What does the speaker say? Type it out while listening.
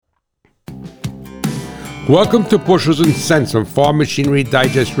Welcome to Bushels and Cents on Farm Machinery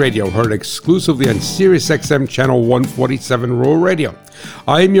Digest Radio, heard exclusively on SiriusXM Channel 147 Rural Radio.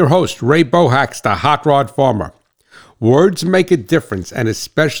 I am your host, Ray Bohacs, the Hot Rod Farmer. Words make a difference, and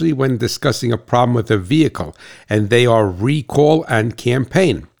especially when discussing a problem with a vehicle, and they are recall and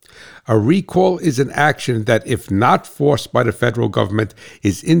campaign. A recall is an action that, if not forced by the federal government,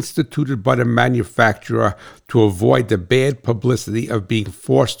 is instituted by the manufacturer to avoid the bad publicity of being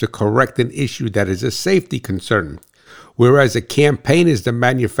forced to correct an issue that is a safety concern. Whereas a campaign is the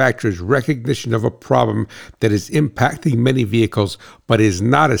manufacturer's recognition of a problem that is impacting many vehicles but is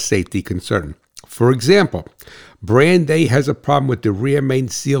not a safety concern. For example, Brand A has a problem with the rear main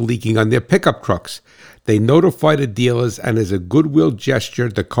seal leaking on their pickup trucks. They notify the dealers, and as a goodwill gesture,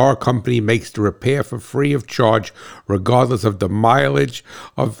 the car company makes the repair for free of charge, regardless of the mileage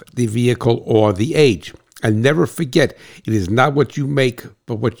of the vehicle or the age. And never forget, it is not what you make,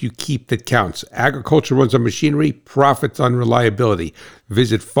 but what you keep that counts. Agriculture runs on machinery, profits on reliability.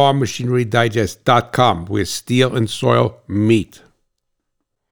 Visit farmmachinerydigest.com, where steel and soil meet.